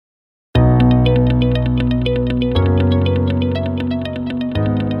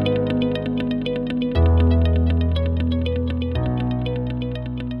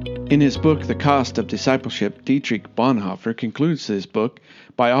In his book, The Cost of Discipleship, Dietrich Bonhoeffer concludes his book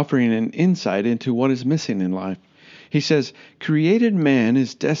by offering an insight into what is missing in life. He says, "Created man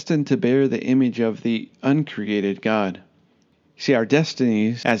is destined to bear the image of the uncreated God." See, our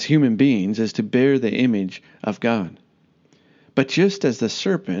destiny as human beings is to bear the image of God. But just as the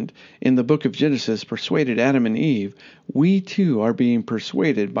serpent in the book of Genesis persuaded Adam and Eve, we too are being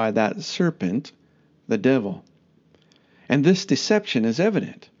persuaded by that serpent, the devil. And this deception is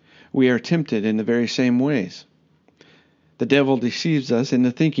evident. We are tempted in the very same ways. The devil deceives us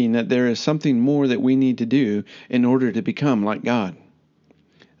into thinking that there is something more that we need to do in order to become like God.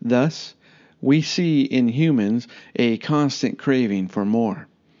 Thus, we see in humans a constant craving for more.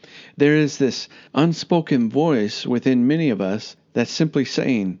 There is this unspoken voice within many of us that's simply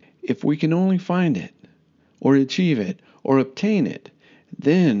saying, if we can only find it, or achieve it, or obtain it,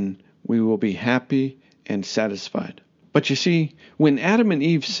 then we will be happy and satisfied. But you see, when Adam and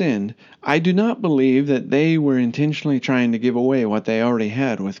Eve sinned, I do not believe that they were intentionally trying to give away what they already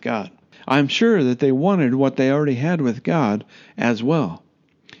had with God. I'm sure that they wanted what they already had with God as well.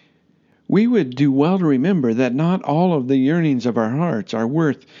 We would do well to remember that not all of the yearnings of our hearts are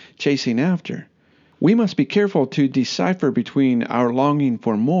worth chasing after. We must be careful to decipher between our longing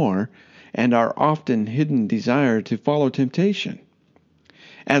for more and our often hidden desire to follow temptation.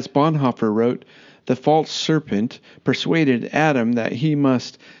 As Bonhoeffer wrote, the false serpent persuaded Adam that he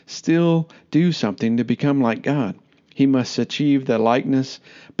must still do something to become like God. He must achieve the likeness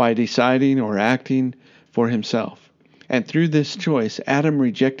by deciding or acting for himself. And through this choice, Adam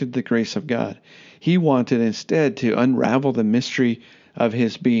rejected the grace of God. He wanted instead to unravel the mystery of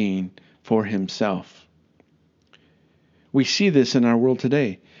his being for himself. We see this in our world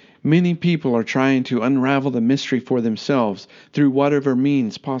today. Many people are trying to unravel the mystery for themselves through whatever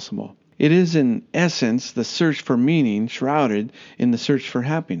means possible. It is in essence the search for meaning shrouded in the search for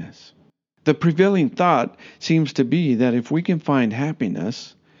happiness. The prevailing thought seems to be that if we can find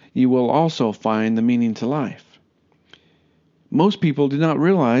happiness, you will also find the meaning to life. Most people do not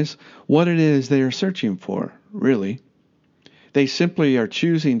realize what it is they are searching for, really. They simply are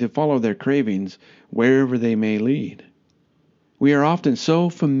choosing to follow their cravings wherever they may lead. We are often so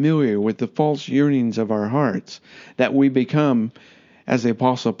familiar with the false yearnings of our hearts that we become, as the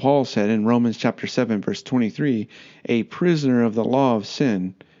Apostle Paul said in Romans chapter 7, verse 23, a prisoner of the law of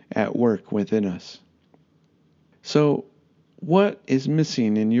sin at work within us. So, what is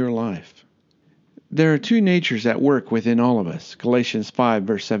missing in your life? There are two natures at work within all of us. Galatians 5,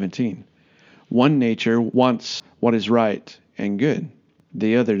 verse 17. One nature wants what is right and good.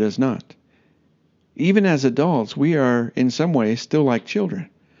 The other does not. Even as adults, we are in some ways still like children.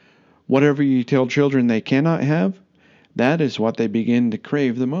 Whatever you tell children they cannot have, that is what they begin to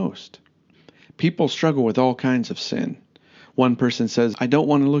crave the most. People struggle with all kinds of sin. One person says, I don't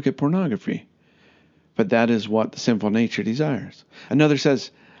want to look at pornography. But that is what the sinful nature desires. Another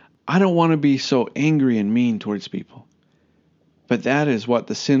says, I don't want to be so angry and mean towards people. But that is what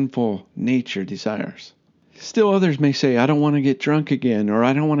the sinful nature desires. Still others may say, I don't want to get drunk again, or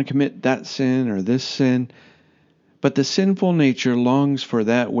I don't want to commit that sin or this sin. But the sinful nature longs for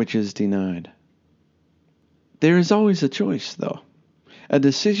that which is denied. There is always a choice, though. A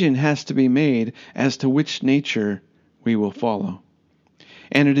decision has to be made as to which nature we will follow.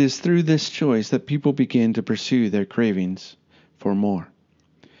 And it is through this choice that people begin to pursue their cravings for more.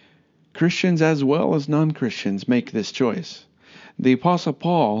 Christians as well as non-Christians make this choice. The Apostle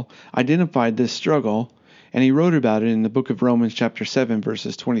Paul identified this struggle, and he wrote about it in the book of Romans chapter 7,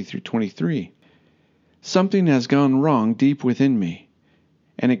 verses 20 through 23. Something has gone wrong deep within me,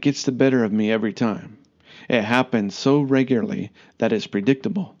 and it gets the better of me every time. It happens so regularly that it's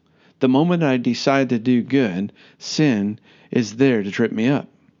predictable. The moment I decide to do good, sin is there to trip me up.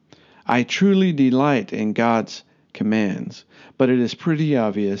 I truly delight in God's commands, but it is pretty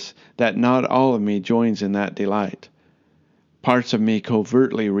obvious that not all of me joins in that delight. Parts of me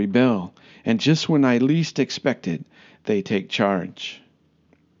covertly rebel, and just when I least expect it, they take charge.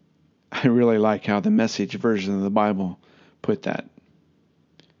 I really like how the Message version of the Bible put that.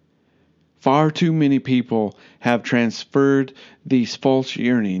 Far too many people have transferred these false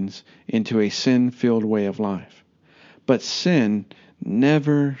yearnings into a sin-filled way of life. But sin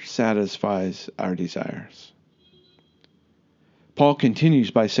never satisfies our desires. Paul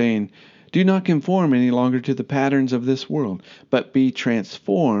continues by saying, do not conform any longer to the patterns of this world, but be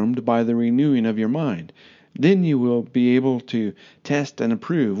transformed by the renewing of your mind. Then you will be able to test and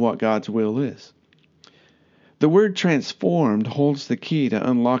approve what God's will is. The word transformed holds the key to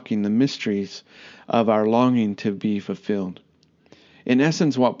unlocking the mysteries of our longing to be fulfilled. In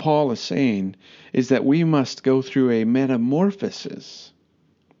essence, what Paul is saying is that we must go through a metamorphosis.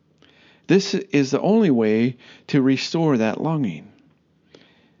 This is the only way to restore that longing.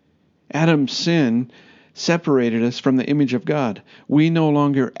 Adam's sin separated us from the image of God. We no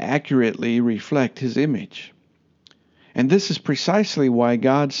longer accurately reflect His image. And this is precisely why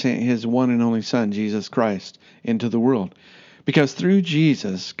God sent His one and only Son, Jesus Christ, into the world. Because through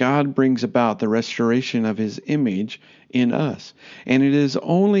Jesus, God brings about the restoration of His image in us. And it is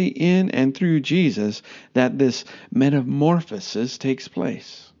only in and through Jesus that this metamorphosis takes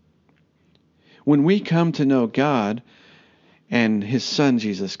place. When we come to know God and His Son,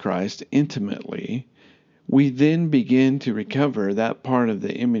 Jesus Christ, intimately, we then begin to recover that part of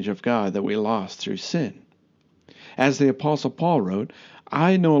the image of God that we lost through sin. As the Apostle Paul wrote,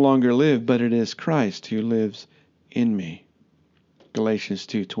 I no longer live, but it is Christ who lives in me. Galatians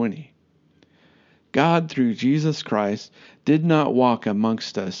 2:20. God, through Jesus Christ, did not walk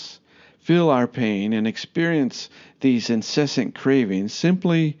amongst us, feel our pain, and experience these incessant cravings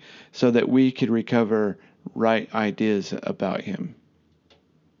simply so that we could recover right ideas about Him.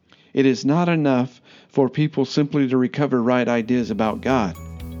 It is not enough for people simply to recover right ideas about God,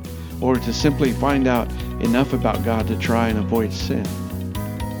 or to simply find out enough about God to try and avoid sin.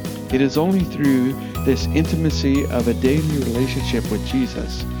 It is only through this intimacy of a daily relationship with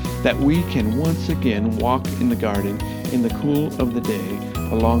Jesus that we can once again walk in the garden in the cool of the day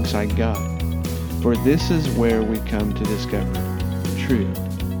alongside God. For this is where we come to discover true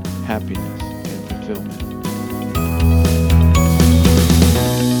happiness.